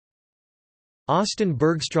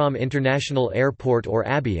Austin-Bergstrom International Airport or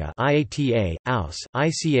ABIA IATA, AUS,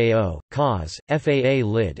 ICAO, CAUS, FAA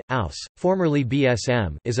Lid, AUS, formerly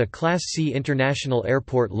BSM is a Class C international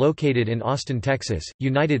airport located in Austin, Texas,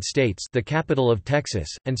 United States, the capital of Texas,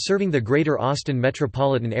 and serving the Greater Austin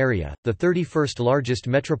metropolitan area, the 31st largest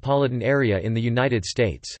metropolitan area in the United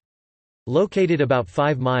States. Located about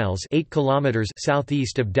 5 miles 8 kilometers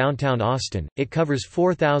southeast of downtown Austin, it covers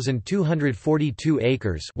 4,242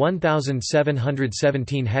 acres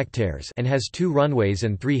 1,717 hectares and has 2 runways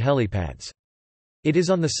and 3 helipads. It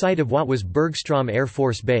is on the site of what was Bergstrom Air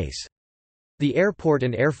Force Base. The airport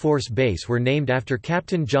and Air Force Base were named after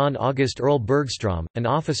Captain John August Earl Bergstrom, an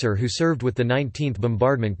officer who served with the 19th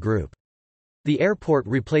Bombardment Group. The airport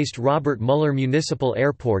replaced Robert Mueller Municipal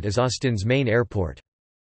Airport as Austin's main airport.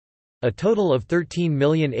 A total of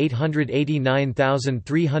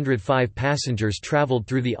 13,889,305 passengers traveled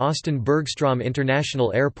through the Austin-Bergstrom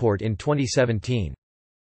International Airport in 2017.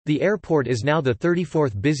 The airport is now the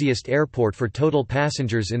 34th busiest airport for total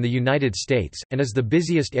passengers in the United States, and is the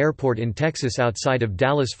busiest airport in Texas outside of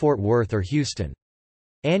Dallas-Fort Worth or Houston.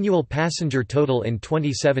 Annual passenger total in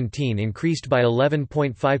 2017 increased by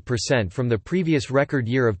 11.5% from the previous record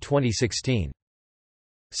year of 2016.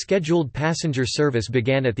 Scheduled passenger service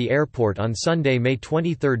began at the airport on Sunday, May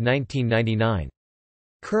 23, 1999.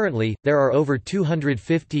 Currently, there are over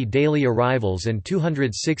 250 daily arrivals and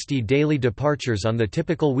 260 daily departures on the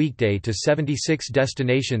typical weekday to 76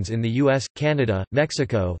 destinations in the U.S., Canada,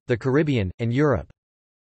 Mexico, the Caribbean, and Europe.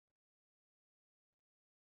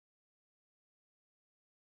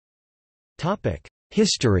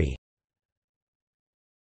 History.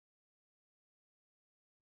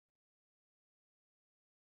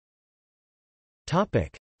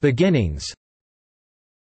 Beginnings.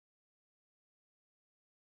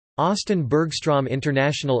 Austin-Bergstrom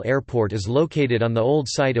International Airport is located on the old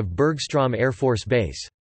site of Bergstrom Air Force Base.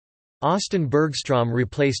 Austin-Bergstrom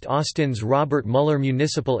replaced Austin's Robert Mueller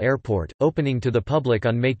Municipal Airport, opening to the public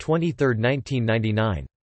on May 23, 1999.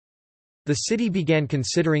 The city began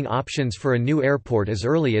considering options for a new airport as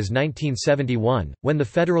early as 1971, when the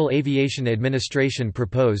Federal Aviation Administration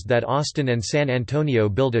proposed that Austin and San Antonio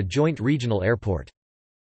build a joint regional airport.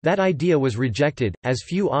 That idea was rejected, as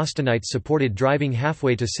few Austinites supported driving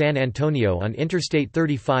halfway to San Antonio on Interstate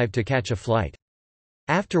 35 to catch a flight.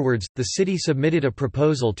 Afterwards, the city submitted a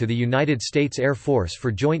proposal to the United States Air Force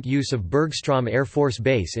for joint use of Bergstrom Air Force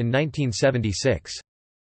Base in 1976.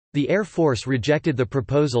 The Air Force rejected the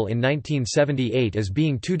proposal in 1978 as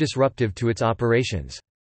being too disruptive to its operations.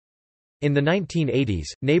 In the 1980s,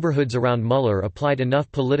 neighborhoods around Mueller applied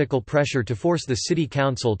enough political pressure to force the city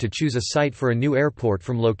council to choose a site for a new airport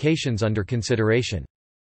from locations under consideration.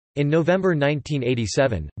 In November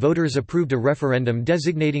 1987, voters approved a referendum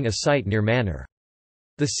designating a site near Manor.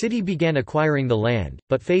 The city began acquiring the land,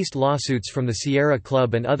 but faced lawsuits from the Sierra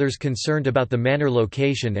Club and others concerned about the Manor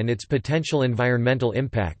location and its potential environmental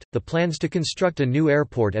impact. The plans to construct a new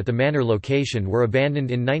airport at the Manor location were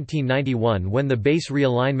abandoned in 1991 when the Base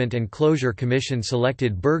Realignment and Closure Commission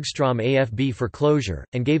selected Bergstrom AFB for closure,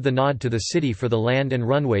 and gave the nod to the city for the land and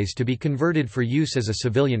runways to be converted for use as a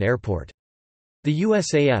civilian airport. The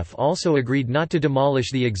USAF also agreed not to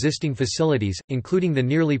demolish the existing facilities, including the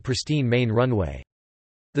nearly pristine main runway.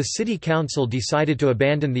 The city council decided to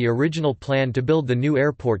abandon the original plan to build the new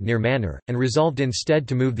airport near Manor, and resolved instead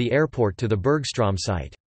to move the airport to the Bergstrom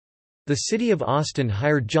site. The city of Austin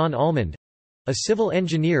hired John Almond, a civil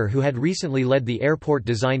engineer who had recently led the airport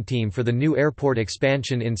design team for the new airport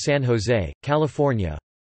expansion in San Jose, California,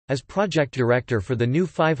 as project director for the new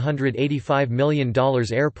 $585 million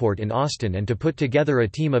airport in Austin and to put together a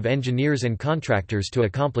team of engineers and contractors to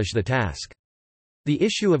accomplish the task. The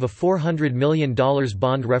issue of a $400 million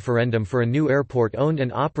bond referendum for a new airport owned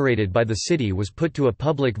and operated by the city was put to a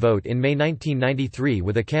public vote in May 1993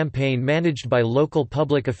 with a campaign managed by local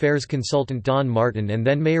public affairs consultant Don Martin and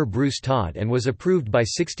then Mayor Bruce Todd, and was approved by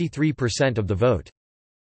 63% of the vote.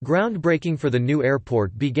 Groundbreaking for the new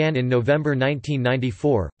airport began in November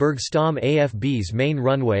 1994. Bergstrom AFB's main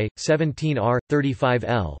runway, 17R,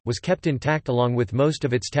 35L, was kept intact along with most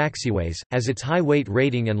of its taxiways, as its high weight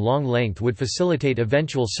rating and long length would facilitate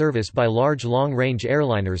eventual service by large long-range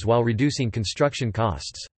airliners while reducing construction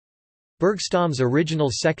costs. Bergstrom's original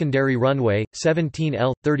secondary runway,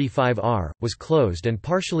 17L, 35R, was closed and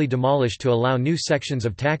partially demolished to allow new sections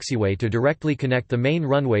of taxiway to directly connect the main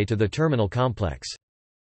runway to the terminal complex.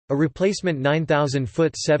 A replacement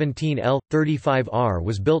 9,000-foot 17L, 35R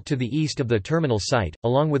was built to the east of the terminal site,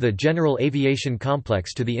 along with a general aviation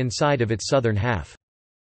complex to the inside of its southern half.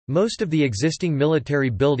 Most of the existing military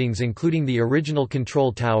buildings including the original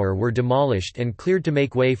control tower were demolished and cleared to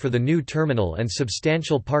make way for the new terminal and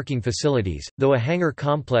substantial parking facilities, though a hangar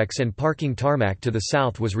complex and parking tarmac to the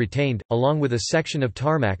south was retained, along with a section of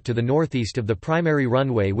tarmac to the northeast of the primary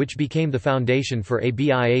runway which became the foundation for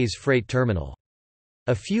ABIA's freight terminal.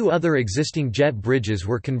 A few other existing jet bridges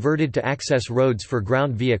were converted to access roads for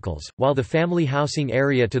ground vehicles, while the family housing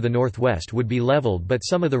area to the northwest would be leveled but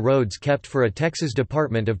some of the roads kept for a Texas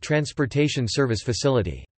Department of Transportation service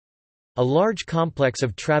facility. A large complex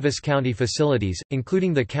of Travis County facilities,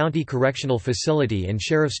 including the County Correctional Facility and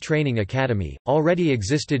Sheriff's Training Academy, already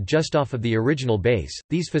existed just off of the original base.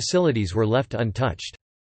 These facilities were left untouched.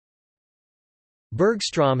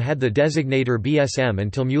 Bergstrom had the designator BSM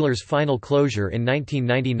until Mueller's final closure in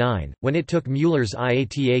 1999, when it took Mueller's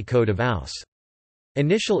IATA code of Aus.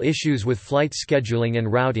 Initial issues with flight scheduling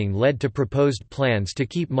and routing led to proposed plans to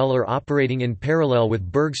keep Mueller operating in parallel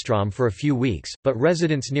with Bergstrom for a few weeks, but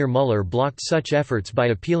residents near Mueller blocked such efforts by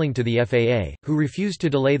appealing to the FAA, who refused to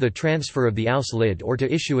delay the transfer of the Aus lid or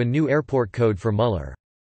to issue a new airport code for Mueller.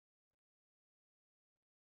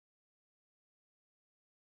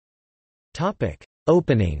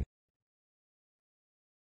 Opening.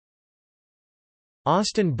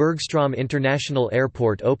 Austin-Bergstrom International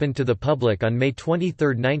Airport opened to the public on May 23,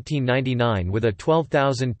 1999 with a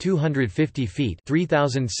 12,250 feet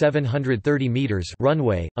 (3,730 meters)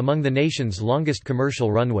 runway, among the nation's longest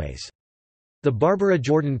commercial runways. The Barbara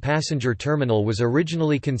Jordan Passenger Terminal was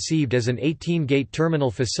originally conceived as an 18-gate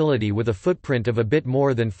terminal facility with a footprint of a bit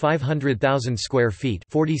more than 500,000 square feet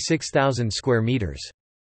 (46,000 square meters).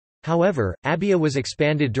 However, ABIA was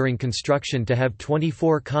expanded during construction to have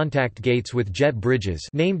 24 contact gates with jet bridges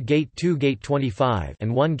named Gate 2 Gate 25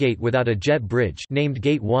 and one gate without a jet bridge named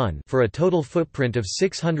Gate 1 for a total footprint of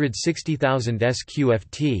 660,000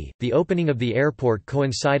 sqft. The opening of the airport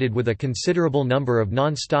coincided with a considerable number of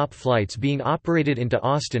non-stop flights being operated into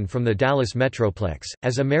Austin from the Dallas Metroplex,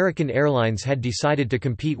 as American Airlines had decided to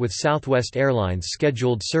compete with Southwest Airlines'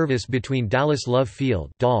 scheduled service between Dallas Love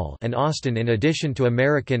Field and Austin in addition to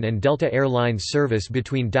American and Delta Airlines service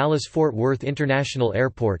between Dallas-Fort Worth International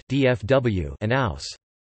Airport (DFW) and Aus.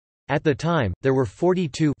 At the time, there were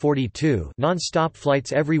 42 non-stop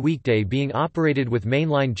flights every weekday being operated with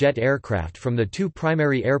mainline jet aircraft from the two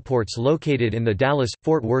primary airports located in the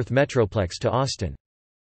Dallas-Fort Worth Metroplex to Austin.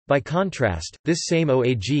 By contrast, this same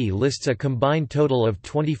OAG lists a combined total of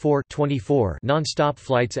 24 non-stop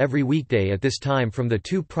flights every weekday at this time from the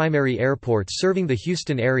two primary airports serving the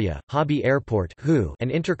Houston area, Hobby Airport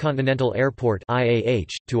and Intercontinental Airport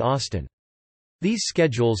to Austin. These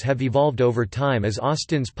schedules have evolved over time as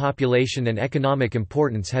Austin's population and economic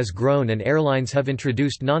importance has grown and airlines have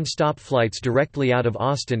introduced non-stop flights directly out of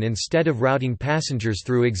Austin instead of routing passengers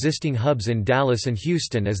through existing hubs in Dallas and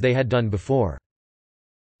Houston as they had done before.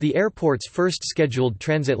 The airport's first scheduled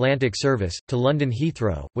transatlantic service, to London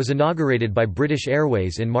Heathrow, was inaugurated by British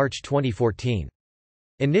Airways in March 2014.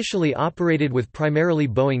 Initially operated with primarily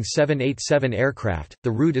Boeing 787 aircraft, the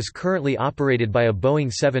route is currently operated by a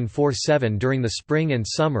Boeing 747 during the spring and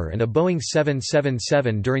summer and a Boeing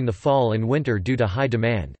 777 during the fall and winter due to high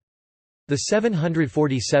demand. The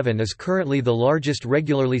 747 is currently the largest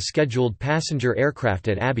regularly scheduled passenger aircraft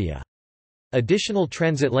at ABIA. Additional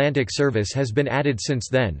transatlantic service has been added since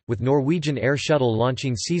then, with Norwegian Air Shuttle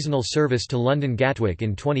launching seasonal service to London Gatwick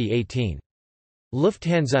in 2018.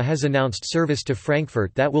 Lufthansa has announced service to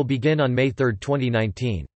Frankfurt that will begin on May 3,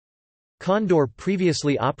 2019. Condor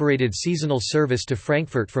previously operated seasonal service to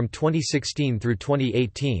Frankfurt from 2016 through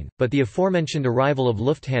 2018, but the aforementioned arrival of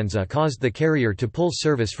Lufthansa caused the carrier to pull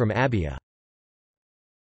service from ABIA.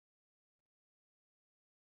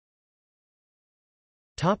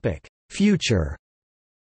 Future.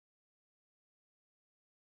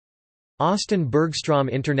 Austin-Bergstrom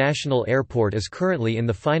International Airport is currently in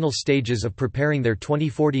the final stages of preparing their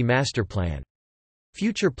 2040 master plan.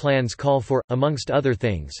 Future plans call for, amongst other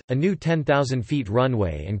things, a new 10,000 feet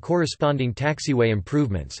runway and corresponding taxiway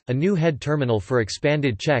improvements, a new head terminal for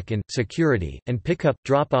expanded check-in, security, and pickup,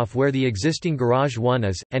 drop-off where the existing Garage 1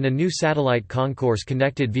 is, and a new satellite concourse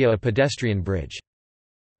connected via a pedestrian bridge.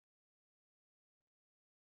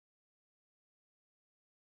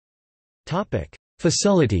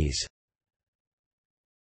 Facilities.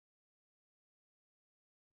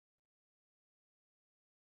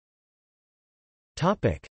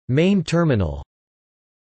 Main terminal.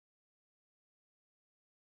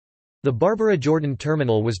 The Barbara Jordan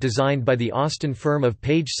Terminal was designed by the Austin firm of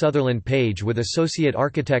Page Sutherland Page with associate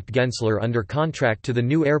architect Gensler under contract to the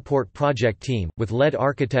new airport project team, with lead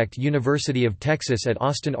architect University of Texas at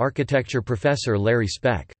Austin architecture professor Larry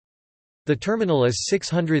Speck. The terminal is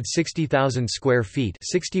 660,000 square feet,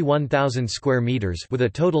 61,000 square meters, with a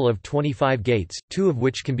total of 25 gates, 2 of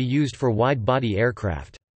which can be used for wide-body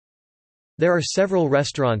aircraft. There are several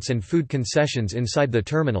restaurants and food concessions inside the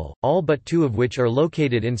terminal, all but 2 of which are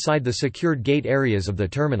located inside the secured gate areas of the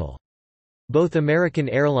terminal. Both American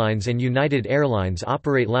Airlines and United Airlines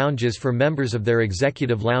operate lounges for members of their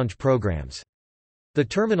executive lounge programs. The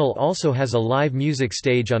terminal also has a live music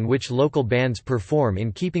stage on which local bands perform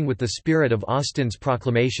in keeping with the spirit of Austin's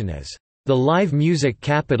proclamation as the live music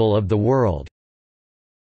capital of the world.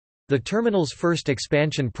 The terminal's first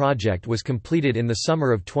expansion project was completed in the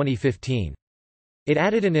summer of 2015. It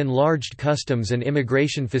added an enlarged customs and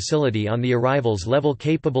immigration facility on the arrivals level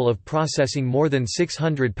capable of processing more than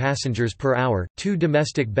 600 passengers per hour, 2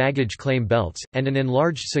 domestic baggage claim belts, and an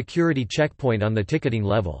enlarged security checkpoint on the ticketing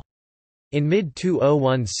level. In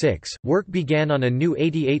mid-2016, work began on a new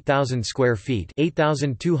 88,000 square feet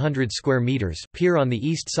 (8,200 square meters) pier on the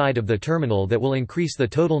east side of the terminal that will increase the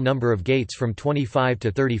total number of gates from 25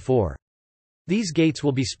 to 34. These gates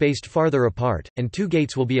will be spaced farther apart, and 2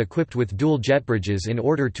 gates will be equipped with dual jet bridges in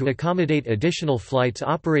order to accommodate additional flights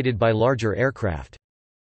operated by larger aircraft.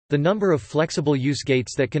 The number of flexible use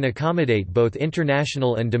gates that can accommodate both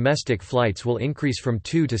international and domestic flights will increase from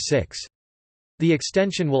 2 to 6. The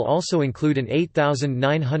extension will also include an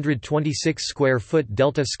 8,926 square foot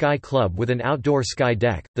Delta Sky Club with an outdoor sky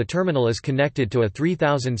deck. The terminal is connected to a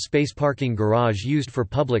 3,000 space parking garage used for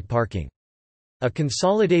public parking. A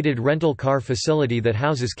consolidated rental car facility that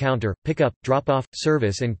houses counter, pickup, drop-off,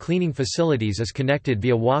 service and cleaning facilities is connected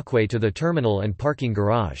via walkway to the terminal and parking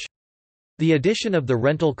garage. The addition of the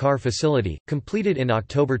rental car facility, completed in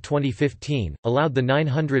October 2015, allowed the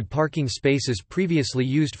 900 parking spaces previously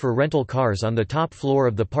used for rental cars on the top floor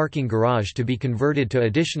of the parking garage to be converted to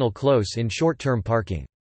additional close-in short-term parking.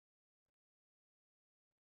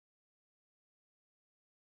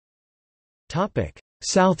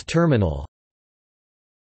 South Terminal.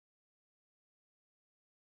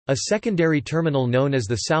 A secondary terminal known as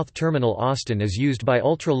the South Terminal Austin is used by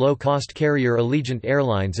ultra-low-cost carrier Allegiant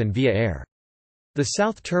Airlines and Via Air. The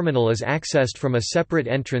South Terminal is accessed from a separate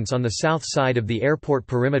entrance on the south side of the airport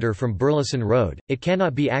perimeter from Burleson Road. It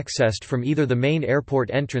cannot be accessed from either the main airport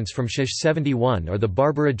entrance from SH 71 or the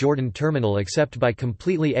Barbara Jordan Terminal except by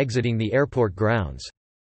completely exiting the airport grounds.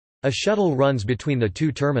 A shuttle runs between the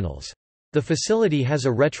 2 terminals. The facility has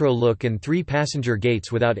a retro look and 3 passenger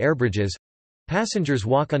gates without airbridges. Passengers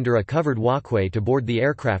walk under a covered walkway to board the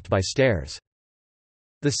aircraft by stairs.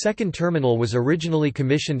 The second terminal was originally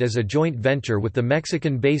commissioned as a joint venture with the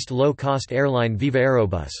Mexican-based low-cost airline Viva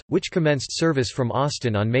Aerobus, which commenced service from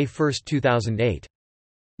Austin on May 1, 2008.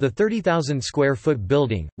 The 30,000-square-foot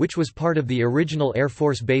building, which was part of the original Air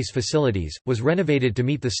Force Base facilities, was renovated to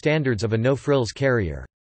meet the standards of a no-frills carrier.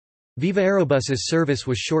 Viva Aerobus's service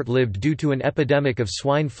was short-lived due to an epidemic of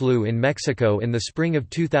swine flu in Mexico in the spring of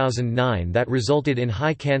 2009 that resulted in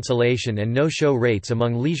high cancellation and no-show rates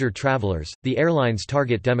among leisure travelers, the airline's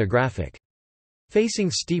target demographic. Facing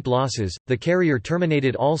steep losses, the carrier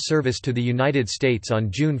terminated all service to the United States on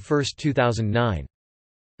June 1, 2009.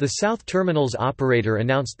 The South Terminal's operator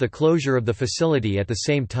announced the closure of the facility at the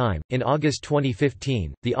same time. In August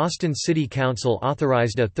 2015, the Austin City Council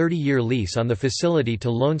authorized a 30-year lease on the facility to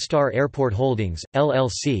Lone Star Airport Holdings,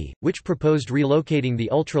 LLC, which proposed relocating the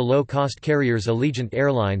ultra-low-cost carriers Allegiant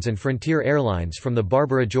Airlines and Frontier Airlines from the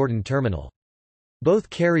Barbara Jordan Terminal. Both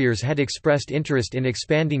carriers had expressed interest in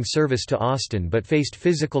expanding service to Austin but faced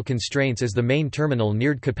physical constraints as the main terminal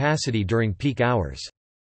neared capacity during peak hours.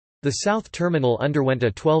 The South Terminal underwent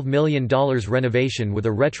a $12 million renovation with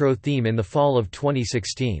a retro theme in the fall of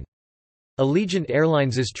 2016. Allegiant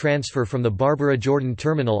Airlines' transfer from the Barbara Jordan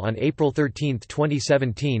Terminal on April 13,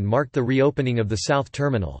 2017 marked the reopening of the South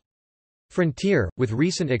Terminal. Frontier, with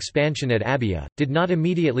recent expansion at Abia, did not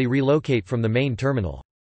immediately relocate from the main terminal.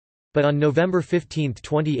 But on November 15,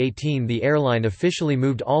 2018 the airline officially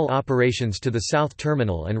moved all operations to the South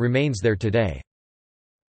Terminal and remains there today.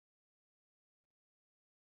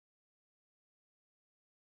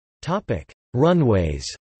 Runways.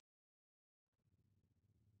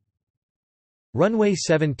 Runway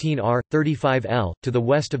 17R, 35L, to the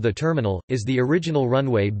west of the terminal, is the original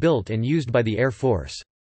runway built and used by the Air Force.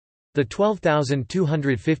 The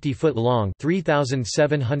 12,250-foot-long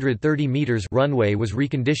 (3,730 meters) runway was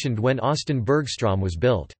reconditioned when Austin-Bergstrom was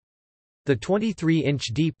built. The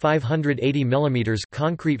 23-inch deep (580 mm)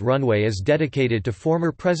 concrete runway is dedicated to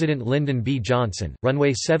former President Lyndon B. Johnson.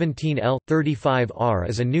 Runway 17L, 35R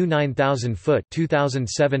is a new 9,000-foot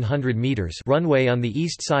 (2,700 meters) runway on the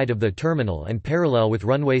east side of the terminal and parallel with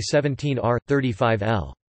runway 17R,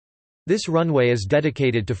 35L. This runway is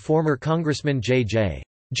dedicated to former Congressman J.J.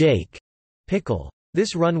 Jake Pickle.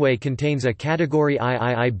 This runway contains a Category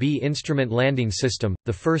IIIB instrument landing system,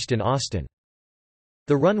 the first in Austin.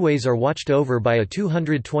 The runways are watched over by a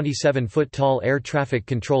 227-foot-tall air traffic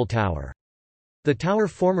control tower. The tower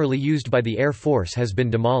formerly used by the Air Force has been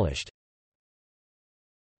demolished.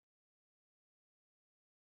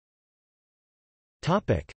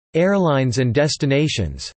 Airlines and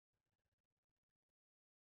destinations.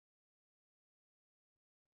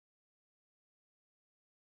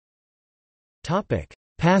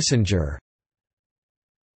 Passenger.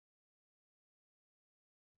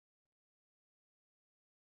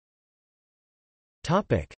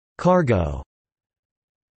 Cargo.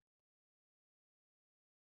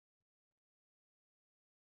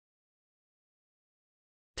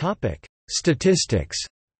 Statistics.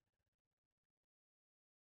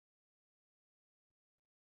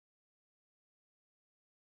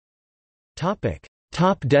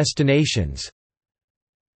 Top destinations.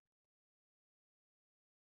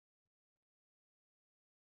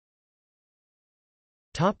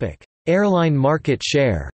 Airline market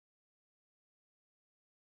share.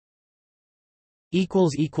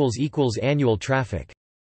 Annual traffic.